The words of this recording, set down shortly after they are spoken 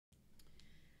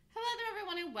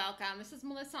everyone, welcome. This is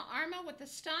Melissa Armo with the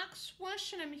Stock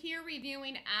Swoosh, and I'm here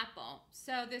reviewing Apple.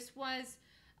 So this was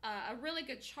a really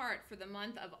good chart for the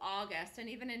month of August, and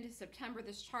even into September,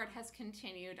 this chart has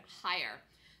continued higher.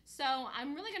 So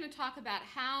I'm really going to talk about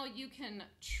how you can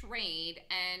trade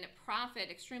and profit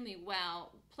extremely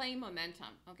well, play momentum.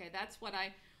 Okay, that's what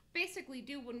I basically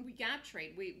do when we gap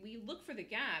trade. We look for the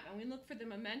gap and we look for the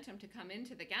momentum to come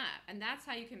into the gap, and that's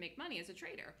how you can make money as a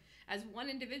trader, as one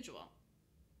individual.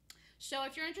 So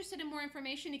if you're interested in more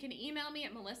information, you can email me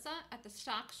at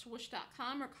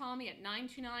melissa@thestockswoosh.com or call me at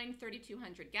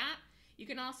 929-3200-GAP. You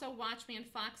can also watch me on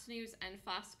Fox News and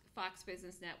Fox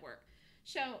Business Network.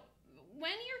 So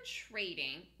when you're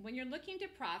trading, when you're looking to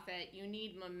profit, you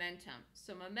need momentum.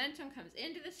 So momentum comes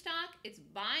into the stock. It's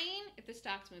buying if the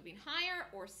stock's moving higher,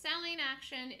 or selling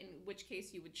action, in which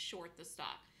case you would short the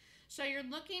stock. So you're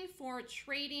looking for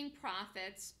trading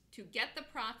profits to get the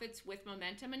profits with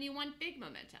momentum, and you want big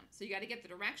momentum. So you got to get the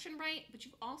direction right, but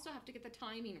you also have to get the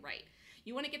timing right.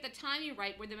 You want to get the timing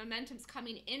right where the momentum's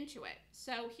coming into it.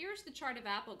 So here's the chart of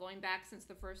Apple going back since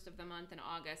the first of the month in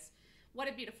August. What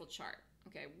a beautiful chart.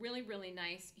 Okay, really, really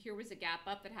nice. Here was a gap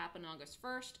up that happened August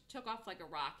 1st, took off like a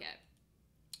rocket.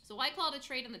 So I called a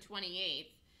trade on the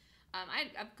 28th.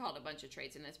 I've called a bunch of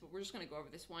trades in this, but we're just going to go over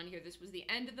this one here. This was the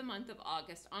end of the month of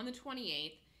August on the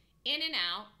 28th. In and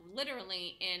out,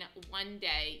 literally in one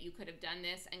day, you could have done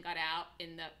this and got out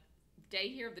in the day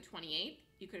here of the 28th.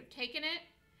 You could have taken it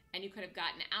and you could have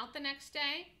gotten out the next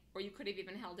day, or you could have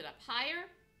even held it up higher,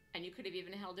 and you could have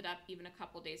even held it up even a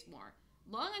couple days more.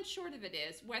 Long and short of it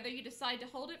is, whether you decide to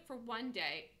hold it for one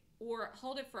day or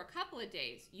hold it for a couple of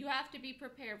days, you have to be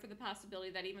prepared for the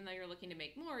possibility that even though you're looking to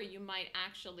make more, you might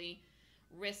actually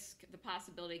risk the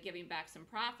possibility of giving back some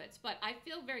profits. But I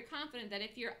feel very confident that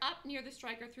if you're up near the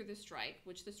strike or through the strike,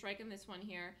 which the strike in this one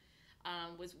here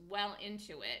was well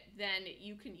into it, then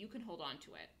you can hold on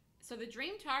to it. So the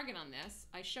dream target on this,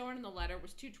 I show it in the letter,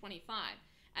 was 225,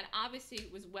 and obviously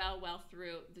it was well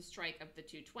through the strike of the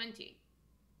 220.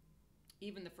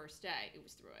 Even the first day, it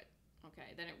was through it.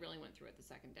 Okay, then it really went through it the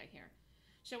second day here.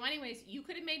 So anyways, you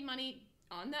could have made money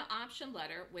on the option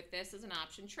letter with this as an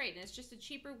option trade, and it's just a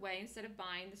cheaper way instead of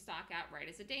buying the stock outright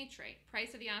as a day trade.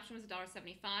 Price of the option was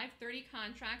 $1.75. 30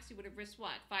 contracts, you would have risked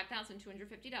what?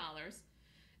 $5,250.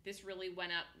 This really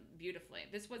went up beautifully.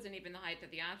 This wasn't even the height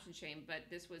of the option chain, but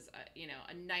this was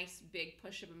a nice big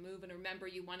push of a move. And remember,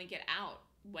 you want to get out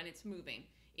when it's moving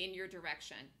in your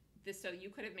direction. So you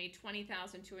could have made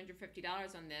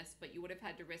 $20,250 on this, but you would have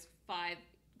had to risk $5,000,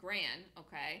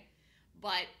 okay?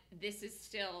 But this is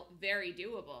still very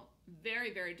doable,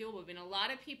 very, very doable. I mean, a lot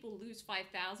of people lose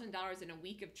 $5,000 in a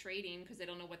week of trading because they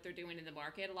don't know what they're doing in the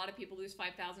market. A lot of people lose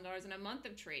 $5,000 in a month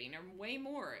of trading, or way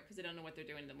more, because they don't know what they're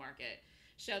doing in the market.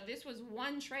 So this was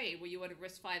one trade where you would have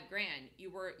risked $5,000. You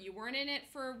weren't in it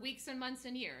for weeks and months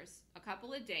and years, a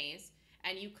couple of days,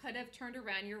 and you could have turned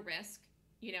around your risk,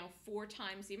 4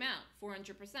 times the amount,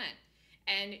 400%,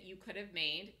 and you could have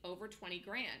made over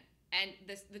 $20,000. And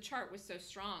the chart was so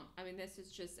strong. I mean, this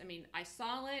is just, I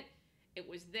saw it. It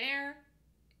was there.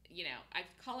 I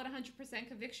call it 100%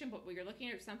 conviction, but when you're looking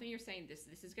at something, you're saying, this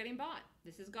is getting bought.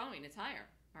 This is going. It's higher.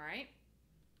 All right?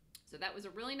 So that was a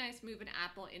really nice move in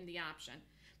Apple in the option.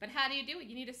 But how do you do it?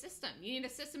 You need a system. You need a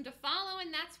system to follow,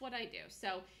 and that's what I do.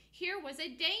 So here was a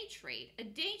day trade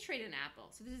in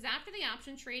Apple. So this is after the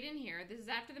option trade in here. This is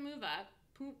after the move up.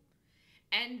 Boom.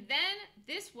 And then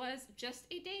this was just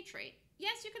a day trade.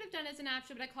 Yes, you could have done it as an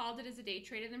option, but I called it as a day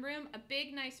trade in the room. A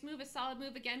big, nice move, a solid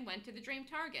move, again, went to the dream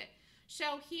target.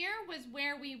 So here was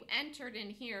where we entered in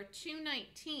here,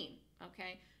 219,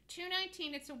 okay?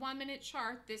 219, it's a 1-minute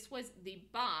chart. This was the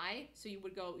buy, so you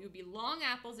would be long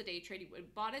Apple as a day trade. You would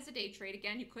have bought as a day trade.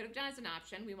 Again, you could have done it as an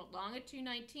option. We went long at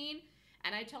 219,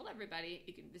 and I told everybody,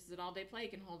 this is an all-day play. You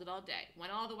can hold it all day.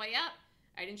 Went all the way up.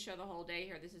 I didn't show the whole day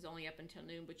here. This is only up until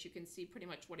noon, but you can see pretty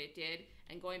much what it did.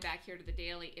 And going back here to the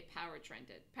daily, it power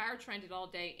trended. Power trended all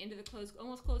day into the close,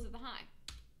 almost close of the high.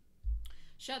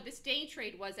 So this day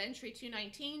trade was entry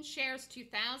 219, shares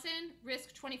 2,000,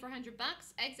 risk $2,400,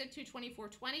 exit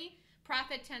 224.20,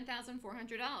 profit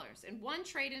 $10,400. In one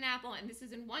trade in Apple, and this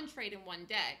is in one trade in one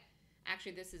day.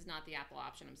 Actually, this is not the Apple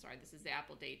option. I'm sorry. This is the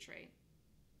Apple day trade.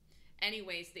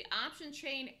 Anyways, the option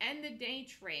chain and the day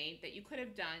trade that you could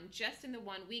have done just in the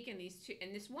 1 week in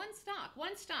this one stock,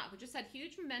 which just had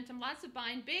huge momentum, lots of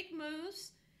buying, big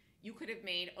moves, you could have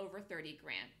made over $30,000.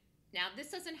 Now,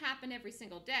 this doesn't happen every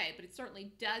single day, but it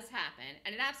certainly does happen,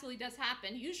 and it absolutely does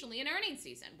happen usually in earnings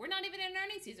season. We're not even in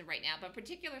earnings season right now, but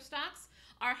particular stocks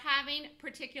are having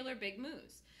particular big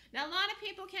moves. Now, a lot of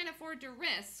people can't afford to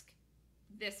risk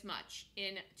this much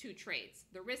in 2 trades.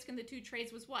 The risk in the 2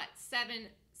 trades was what?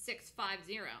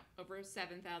 over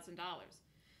 $7,000.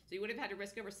 So you would have had to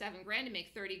risk over $7,000 to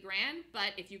make 30 grand,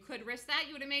 but if you could risk that,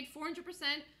 you would have made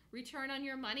 400% return on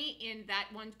your money in that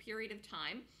one period of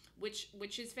time, which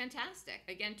is fantastic.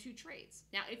 Again, 2 trades.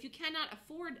 Now, if you cannot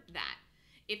afford that,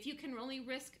 if you can only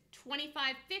risk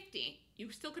 $25.50,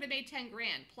 you still could have made 10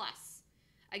 grand plus.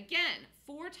 Again,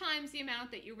 4 times the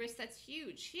amount that you risk. That's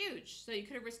huge, huge. So you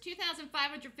could have risked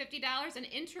 $2,550, an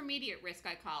intermediate risk,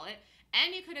 I call it,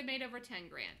 and you could have made over 10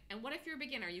 grand. And what if you're a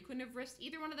beginner? You couldn't have risked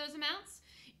either one of those amounts.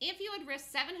 If you had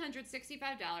risked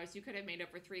 $765, you could have made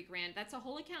over 3 grand. That's a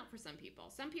whole account for some people.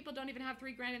 Some people don't even have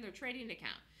 3 grand in their trading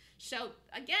account. So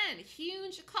again,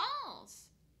 huge calls,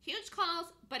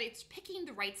 but it's picking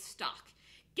the right stock,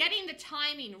 getting the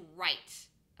timing right.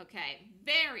 Okay,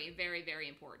 very, very, very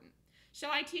important. So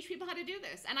I teach people how to do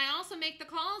this, and I also make the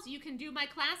calls. You can do my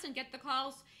class and get the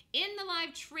calls in the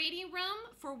live trading room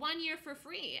for 1 year for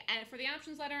free, and for the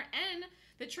options letter and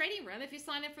the trading room if you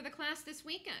sign up for the class this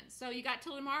weekend. So you got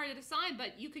till tomorrow to decide,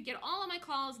 but you could get all of my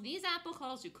calls, these Apple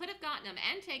calls. You could have gotten them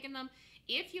and taken them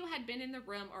if you had been in the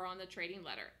room or on the trading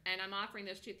letter. And I'm offering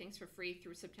those 2 things for free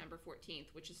through September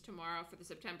 14th, which is tomorrow for the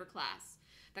September class.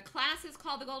 The class is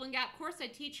called the Golden Gap course. I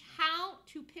teach how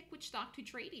to pick which stock to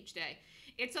trade each day.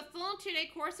 It's a full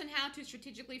 2-day course on how to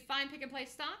strategically find, pick, and play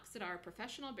stocks that are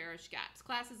professional bearish gaps.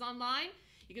 Class is online.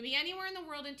 You can be anywhere in the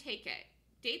world and take it.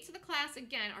 Dates of the class,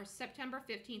 again, are September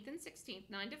 15th and 16th,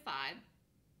 9 to 5.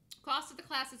 Cost of the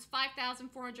class is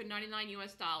 $5,499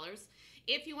 US.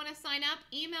 If you want to sign up,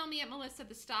 email me at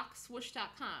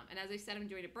melissa@thestockswoosh.com. And as I said, I'm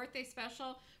doing a birthday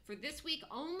special for this week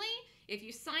only. If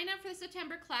you sign up for the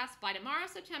September class by tomorrow,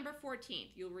 September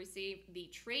 14th, you'll receive the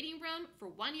trading room for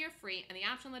 1 year free and the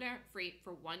option letter free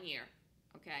for 1 year.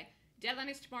 Okay? Deadline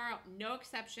is tomorrow. No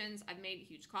exceptions. I've made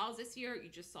huge calls this year. You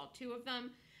just saw 2 of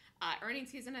them. Earnings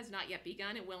season has not yet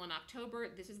begun. It will in October.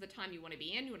 This is the time you want to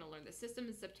be in. You want to learn the system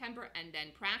in September and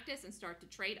then practice and start to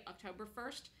trade October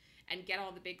 1st and get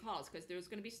all the big calls, because there's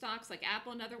going to be stocks like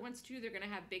Apple and other ones too. They're going to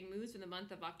have big moves in the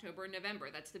month of October and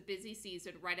November. That's the busy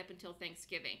season right up until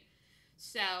Thanksgiving.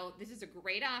 So this is a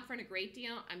great offer and a great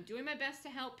deal. I'm doing my best to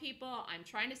help people. I'm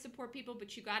trying to support people,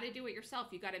 but you got to do it yourself.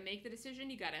 You got to make the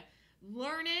decision. You got to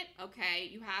learn it, okay?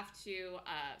 You have to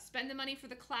spend the money for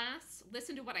the class,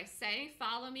 listen to what I say,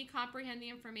 follow me, comprehend the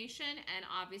information, and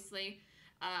obviously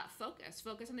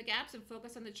focus on the gaps and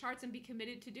focus on the charts and be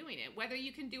committed to doing it. Whether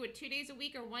you can do it 2 days a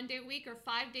week or 1 day a week or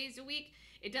 5 days a week,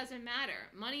 it doesn't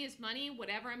matter. Money is money,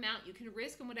 whatever amount you can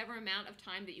risk and whatever amount of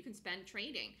time that you can spend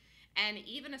trading. And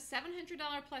even a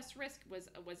 $700 plus risk was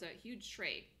a huge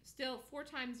trade. Still 4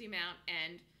 times the amount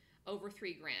and over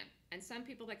 3 grand. And some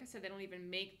people, like I said, they don't even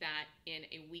make that in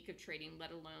a week of trading,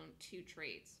 let alone 2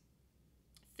 trades.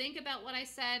 Think about what I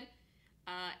said.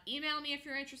 Email me if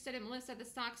you're interested at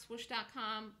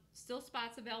melissa@thestockswoosh.com. Still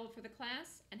spots available for the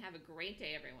class, and have a great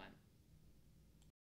day, everyone.